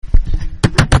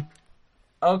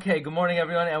Okay, good morning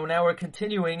everyone, and now we're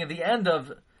continuing at the end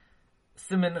of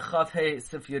Siman Chaf Hey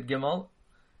Sif Yud Gimel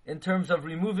in terms of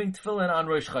removing tefillin on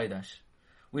Rosh Chodesh.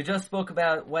 We just spoke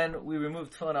about when we remove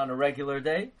tefillin on a regular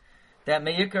day, that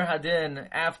Me'ikar Hadin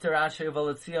after Asher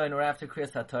Yevol or after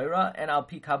Kriyas HaTorah, and Al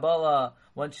Pi Kabbalah,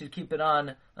 one should keep it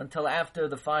on until after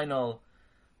the final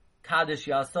Kaddish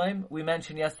Yasoim. We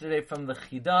mentioned yesterday from the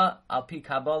Chida, Al Pi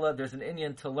Kabbalah, there's an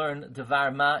inyan to learn Devar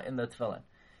Ma in the tefillin.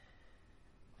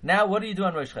 Now, what do you do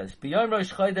on Rosh Chodesh? B'yom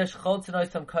Rosh Chodesh, Chol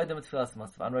Tzenoy Sam Kaidem Tfilas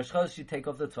Musaf. On Rosh Chodesh, you take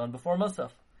off the tefillin before Musaf.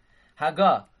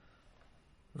 Haga,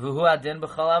 V'hu Adin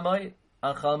B'chal Hamoed.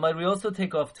 On Chol Hamoed, we also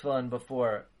take off tefillin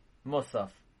before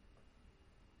Musaf.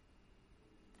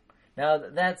 Now,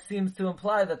 that seems to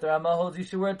imply that the Rama holds you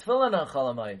should wear tefillin on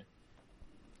Chol Hamoed.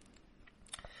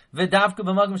 V'davka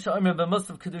b'magam she'omer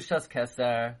b'musaf kedushas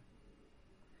keser.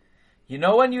 You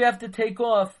know when you have to take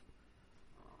off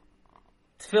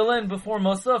tefillin before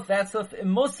Musaf? That's if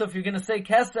in Musaf you're going to say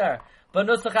Keser. But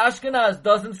Nusach Ashkenaz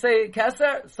doesn't say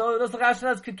Keser, so Nusach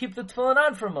Ashkenaz could keep the tefillin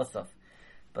on for Musaf.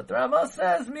 But the Rama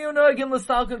says, the minhag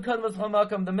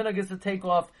is to take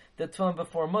off the tefillin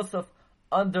before Musaf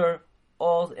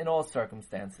in all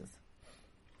circumstances.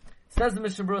 Says the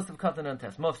Mishnah Berurah of Katan and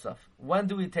Tes, Musaf. When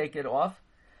do we take it off?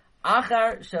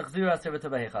 After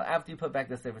you put back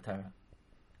the Sefer Torah.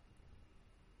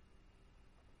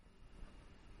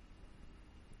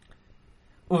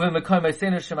 And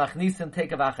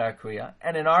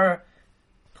in our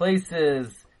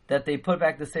places that they put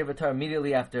back the Sefer Torah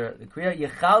immediately after the Kriya, you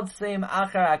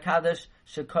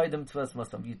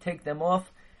take them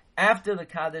off after the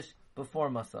Kaddish, before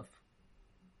Musaf.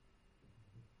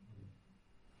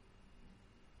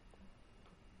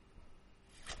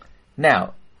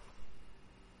 Now,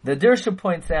 the Dirsha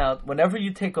points out, whenever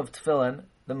you take off tefillin,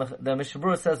 the Mishnah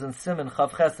Berurah says in Siman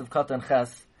Chav Ches of Katan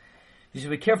Ches, you should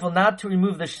be careful not to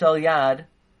remove the shel yad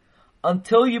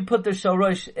until you put the shel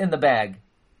rosh in the bag.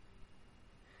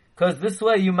 Because this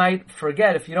way you might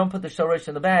forget, if you don't put the shel rosh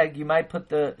in the bag, you might put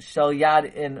the shel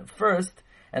yad in first,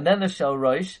 and then the shel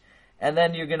rosh, and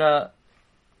then you're going to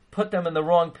put them in the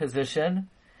wrong position,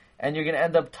 and you're going to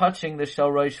end up touching the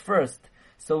shel rosh first.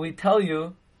 So we tell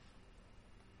you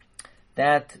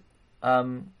that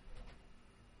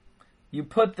you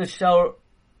put the shel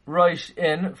rosh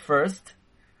in first.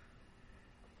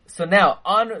 So now,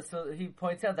 so he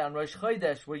points out that on Rosh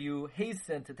Chodesh, where you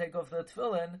hasten to take off the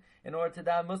tefillin in order to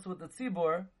daven Musaf with the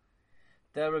tzibur,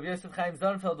 the Rabbi Yosef Chaim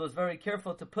Zonfeld was very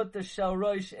careful to put the shel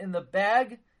rosh in the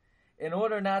bag in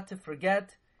order not to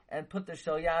forget and put the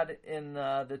shel yad in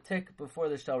the tick before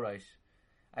the shel rosh.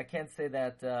 I can't say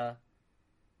that.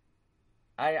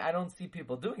 I don't see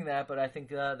people doing that, but I think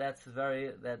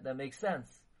that makes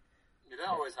sense. You don't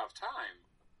always have time.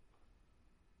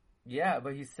 Yeah,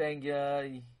 but he's saying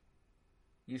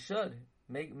you should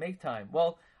make time.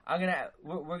 Well,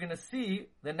 we're gonna see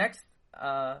the next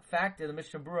factor. The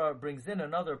Mishnah Berurah brings in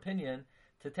another opinion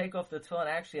to take off the tefillin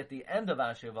actually at the end of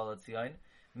Asher Yevol Tzion.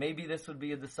 Maybe this would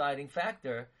be a deciding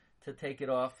factor to take it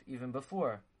off even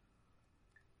before.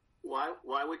 Why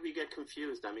would we get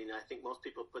confused? I mean, I think most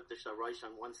people put the shel rosh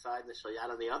on one side and the shel yad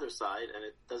on the other side, and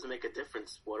it doesn't make a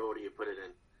difference what order you put it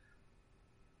in.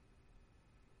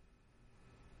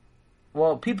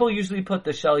 Well, people usually put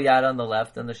the shel yad on the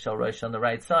left and the shel rosh on the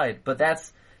right side, but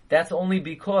that's only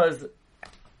because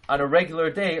on a regular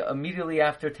day, immediately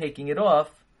after taking it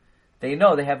off, they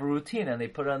know they have a routine and they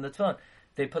put it on the tefillin.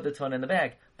 They put the tefillin in the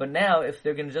bag. But now, if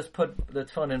they're going to just put the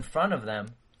tefillin in front of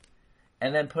them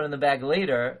and then put it in the bag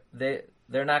later, they're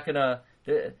not going to.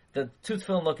 The two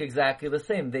tefillin look exactly the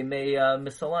same. They may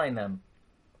misalign them.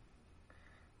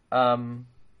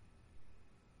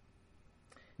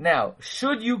 Now,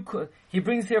 he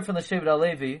brings here from the Shevet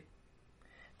HaLevi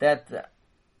that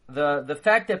the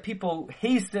fact that people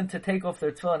hasten to take off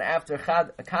their tefillin after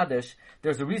Kaddish,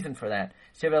 there's a reason for that.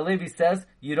 Shevet HaLevi says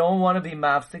you don't want to be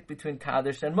mafsik between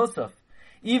Kaddish and Musaf.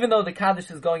 Even though the Kaddish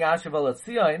is going Asher Yevol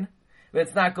Tzion,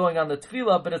 it's not going on the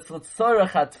tefillah, but it's l'tzorech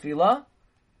ha-tefillah.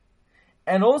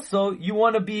 And also, you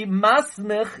want to be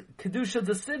masmich kedusha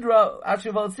de sidra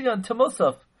Asher Yevol Tzion to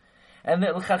Musaf. And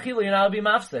the l'chachila, you're not to be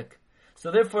mafsik. So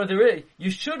therefore,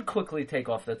 you should quickly take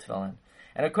off the tefillin.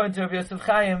 And according to Rabbi Yosef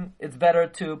Chaim, it's better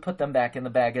to put them back in the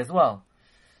bag as well.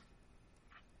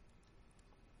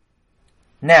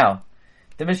 Now,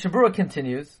 the Mishnah Berurah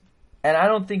continues, and I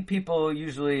don't think people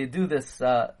usually do this,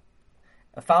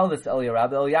 follow this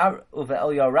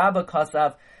Eliyah Rabbah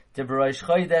Kasav de B'Rosh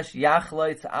Chodesh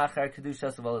Yachloitz Achar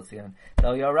Kedushas Yevol Tzion. The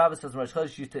Eliyah Rabbah says Rosh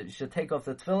Chodesh you should take off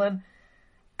the tefillin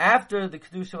after the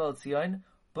Kedusha Yevol Tzion,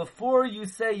 before you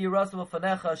say Yirasu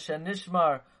V'Fanecha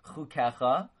Shenishmar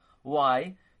Chukecha.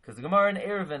 Why? Because the Gemara in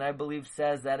Eruvin, I believe,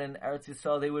 says that in Eretz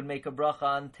Yisrael they would make a bracha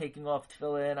on taking off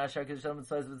tefillin. Asher Kishem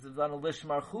says it's on a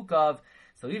lishmar chukav.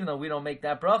 So even though we don't make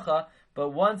that bracha, but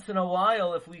once in a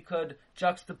while, if we could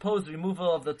juxtapose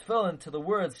removal of the tefillin to the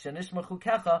words shenishmar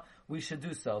chukecha, we should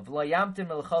do so. V'layamtim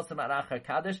melchosam arachar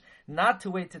kaddish, not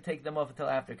to wait to take them off until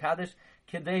after kaddish.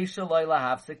 Kidei shaloi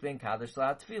lahavsik ben kaddish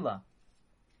lahatfila.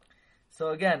 So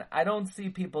again, I don't see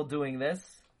people doing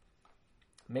this.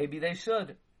 Maybe they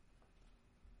should.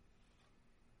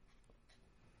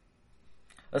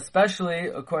 Especially,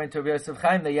 according to Rabbi Yosef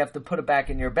Chaim, that you have to put it back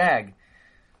in your bag.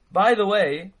 By the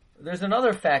way, there's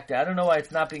another factor. I don't know why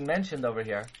it's not being mentioned over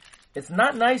here. It's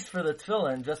not nice for the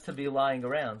tefillin just to be lying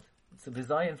around. It's a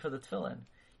bizayon for the tefillin.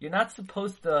 You're not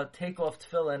supposed to take off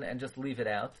tefillin and just leave it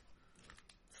out.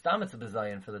 Stam, it's a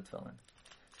bizayon for the tefillin.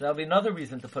 So that'll be another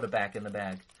reason to put it back in the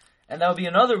bag. And that'll be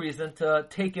another reason to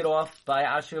take it off by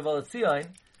Asher V'Latzion.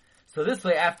 So this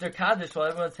way, after Kaddish, while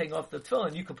everyone's taking off the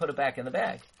tefillin, you can put it back in the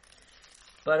bag.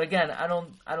 But again, I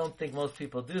don't think most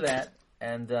people do that,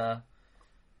 and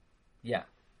yeah.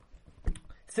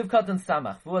 Sivkat and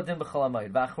Samach v'uadim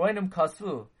b'chalamayid v'achroinim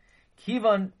kasu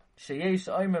kivan sheyesh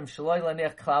oimrim shaloi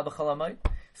laniach klal b'chalamayid.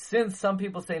 Since some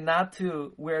people say not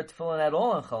to wear tefillin at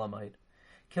all on chalamayid,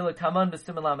 kila kaman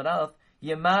b'simin lamed aleph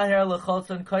yemaher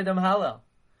l'cholson koydem halal.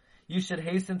 You should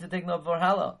hasten to take note for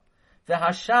halal. The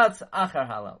hashatz achar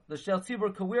halal. The shel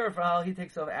tzibur could wear for halal. He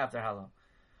takes off after halal.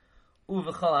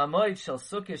 Uv'chol hamoid shel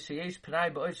sukkah sheyesh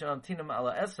pnai b'oishan amtinim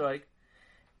ala esroik.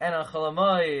 And on Chol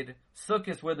Hamoed,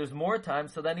 Sukkot, where there's more time,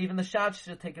 so then even the Shatz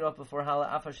should take it off before Hala.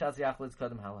 Afar Shatz Yachlitz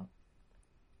Kadam Hala.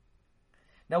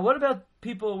 Now, what about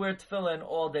people who wear tefillin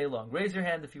all day long? Raise your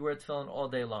hand if you wear tefillin all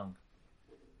day long.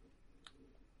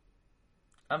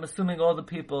 I'm assuming all the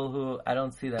people who, I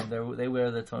don't see them, they wear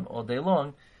the tefillin all day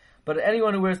long. But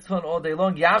anyone who wears tefillin all day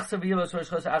long, you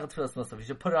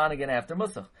should put it on again after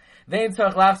Musach.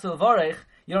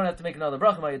 You don't have to make another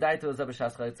bracha.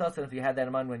 And if you had that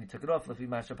in mind when you took it off, Chol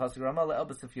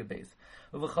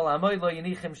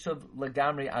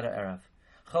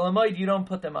you don't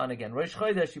put them on again. Rosh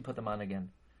Chodesh, you put them on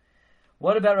again.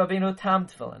 What about Rabbeinu Tam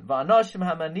tefillin?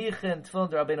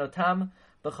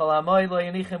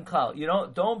 You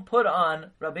don't put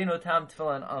on Rabbeinu Tam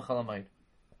tefillin on Chol Hamoed.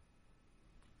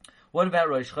 What about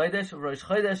Rosh Chodesh? Rosh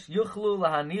Chodesh yuchlu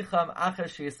lahanicham acher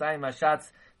sheyisayim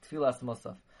hashatz tfilas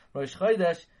musaf. Rosh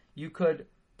Chodesh, you could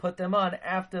put them on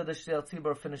after the Shel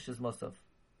Tzibur finishes Musaf.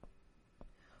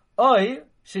 Oy,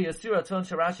 sheyasira tefillin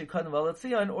sherashi kadem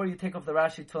uvalatzion, or you take off the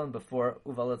Rashi tefillin before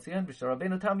uvalatzion. B'shar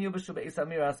Rabbeinu Tam yubashu be'es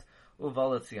amiras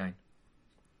uvalatzion.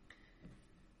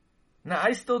 Now,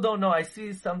 I still don't know. I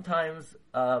see sometimes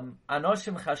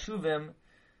anoshim chashuvim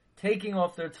taking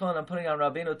off their tefillin and putting on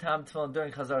Rabbeinu Tam tefillin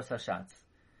during Chazar Sashatz.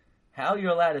 How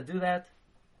you're allowed to do that?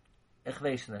 Ich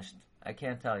weiß nicht. I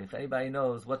can't tell you. If anybody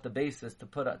knows what the basis to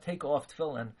take off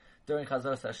tefillin during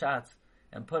Chazar Sashatz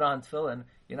and put on tefillin,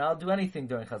 I'll do anything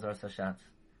during Chazar Sashatz.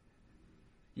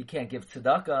 You can't give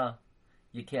tzedakah.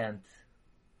 You can't.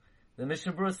 The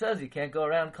Mishnah Berurah says you can't go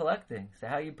around collecting. So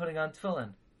how are you putting on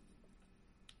tefillin?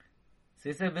 So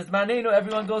you say, Bismanenu,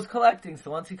 everyone goes collecting. So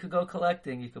once you could go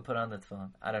collecting, you could put on the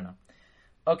tefillin. I don't know.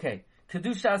 Okay.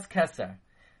 Kedushas Keser.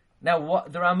 Now,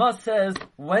 the Ramah says,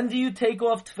 when do you take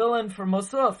off tefillin for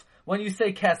Musaf? When you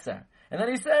say Keser. And then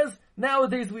he says,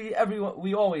 nowadays we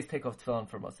always take off tefillin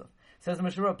for Musaf. Says the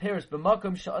Mishnah Berurah, Perish,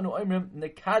 b'makom sha'anu oimrim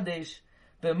nekadesh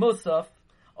b'musaf,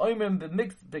 oimrim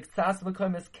b'miktsas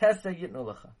m'koimis Keser yitnu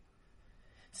lecha.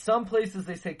 Some places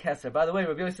they say Keser. By the way,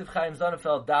 Rabbi Yosef Chaim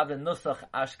Sonnenfeld davened Nusach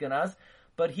Ashkenaz,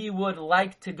 but he would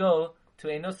like to go to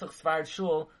a Nusach Sfard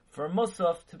Shul for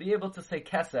Musaf to be able to say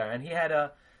Keser. And he had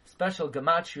a special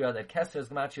gematria that Keser is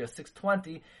gematria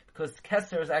 620, because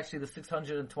Keser is actually the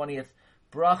 620th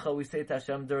bracha we say to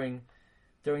Hashem during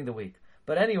the week.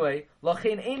 But anyway,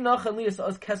 Lachin ein nachan lias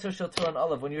oz Keser shel tefillin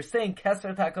olav. When you're saying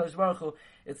Keser Hakadosh Baruch Hu,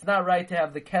 it's not right to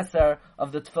have the Keser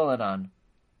of the tefillin on.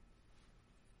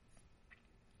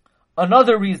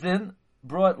 Another reason,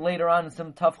 brought later on in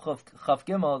some Taf Chaf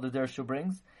Gimel, the Dershu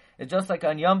brings, it's just like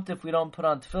on Yom Tif we don't put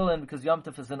on tefillin because Yom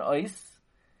Tif is an ois.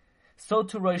 So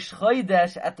to Rosh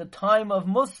Chodesh, at the time of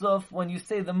Musaf, when you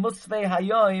say the Musvei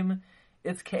Hayoim,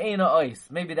 it's Ke'ena ois.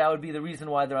 Maybe that would be the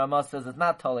reason why the Ramah says it's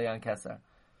not Tolei on Keser.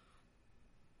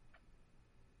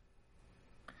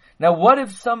 Now what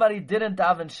if somebody didn't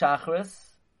daven Shachris,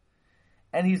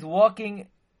 and he's walking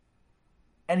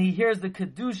and he hears the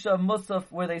Kedusha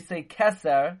Musaf where they say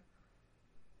Keser,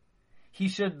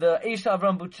 the Eish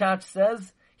Avram Buchach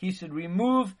says, he should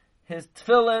remove his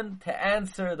tefillin to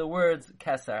answer the words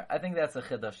Keser. I think that's a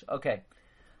chiddush. Okay.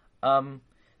 The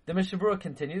Mishnah Berurah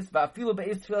continues, Va'afilu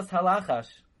be'ez tefillas halachash.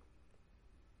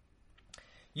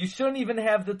 you shouldn't even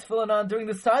have the tefillin on during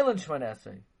the silent Shemona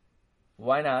Esrei.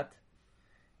 Why not?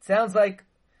 It sounds like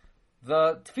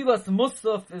the Tfilas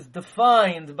Musaf is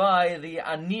defined by the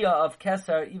Aniyah of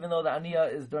Keser, even though the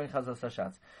Aniyah is during Chazas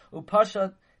Hashatz.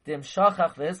 Upashat dem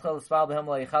shachach vehischal l'sval b'hem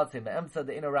lo yichaltim be'emtza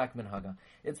de'ino rak minhaga.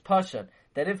 It's pashat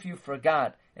that if you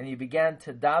forgot and you began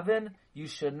to daven, you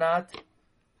should not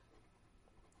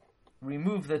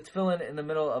remove the tefillin in the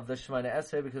middle of the Shemona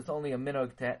Esrei because it's only a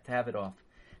minhag to have it off.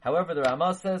 However, the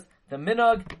Ramah says the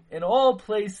minhag in all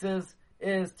places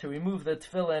is to remove the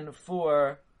tefillin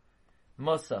for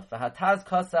Musaf. The Hataz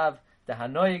Kasav, the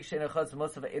Hanoyik Sheinachotz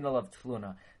Musaf Einalav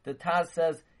Tefluna. The Taz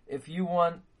says if you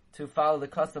want to follow the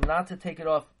custom not to take it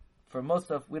off for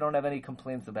Musaf, we don't have any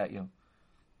complaints about you.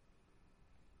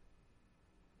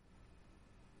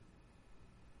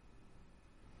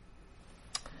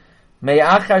 Since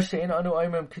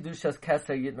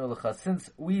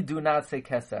we do not say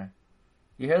Keser.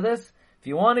 You hear this? If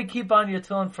you want to keep on your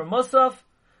tefillin for Musaf,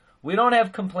 we don't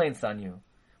have complaints on you.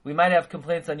 We might have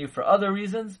complaints on you for other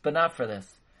reasons, but not for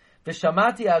this.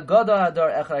 V'shamati agado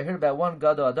hadar echad. I heard about one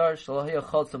gado hadar shalohiya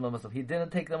cholzim l'musaf. He didn't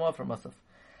take them off for musaf.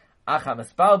 Acham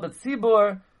espal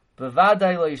b'tzibur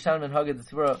b'vaday lo yishan min hagid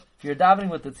tzibur. If you're davening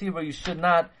with the tzibur, you should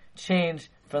not change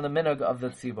from the minhag of the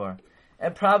tzibur.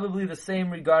 And probably the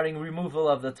same regarding removal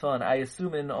of the tefillin. I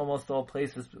assume in almost all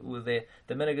places with the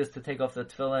minhag is to take off the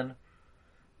tefillin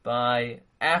by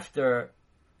after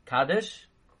Kaddish.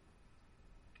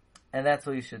 And that's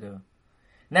what you should do.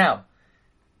 Now,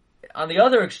 on the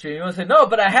other extreme, you want to say, no,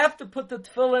 but I have to put the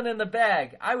tefillin in the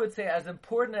bag. I would say, as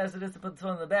important as it is to put the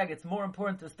tefillin in the bag, it's more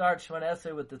important to start Shemona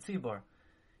Esrei with the tzibur.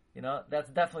 You know, that's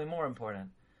definitely more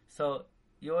important. So,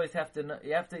 you always have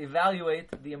to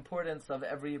evaluate the importance of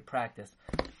every practice.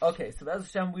 Okay, so Be'ez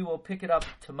Hashem, we will pick it up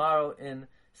tomorrow in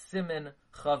Siman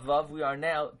Chavav. We are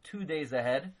now 2 days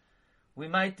ahead. We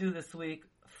might do this week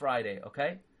Friday,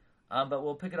 okay? But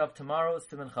we'll pick it up tomorrow,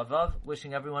 Siman Chavav.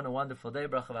 Wishing everyone a wonderful day.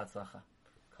 Bracha v'atzlacha.